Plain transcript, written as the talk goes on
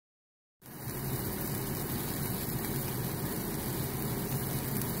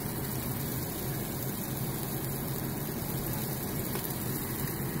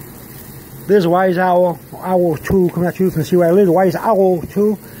There's a wise owl 2 coming at you from the sea where I live. The wise owl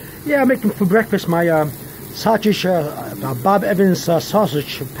 2. Yeah, I'm making for breakfast my sausage, Bob Evans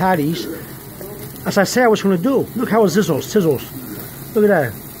sausage patties. As I said I was going to do. Look how it sizzles. Look at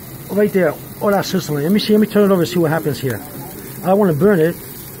that. Right there. Oh, that's sizzling. Let me see. Let me turn it over and see what happens here. I don't want to burn it.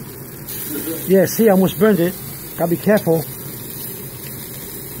 Yeah, see, I almost burned it. Gotta be careful.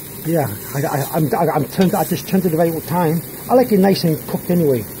 Yeah, I just turned it the right time. I like it nice and cooked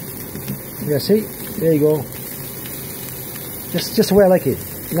anyway. Yeah, see? There you go. Just the way I like it.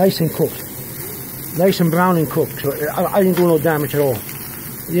 Nice and cooked. Nice and brown and cooked. So I didn't do no damage at all.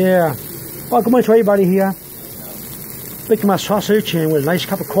 Yeah. Well, good morning to everybody here. Making my sausage and with a nice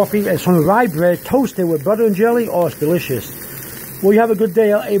cup of coffee and some rye bread toasted with butter and jelly. Oh, it's delicious. Well, you have a good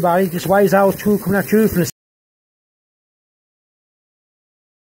day, everybody. This Wise Owl 2 coming at you from the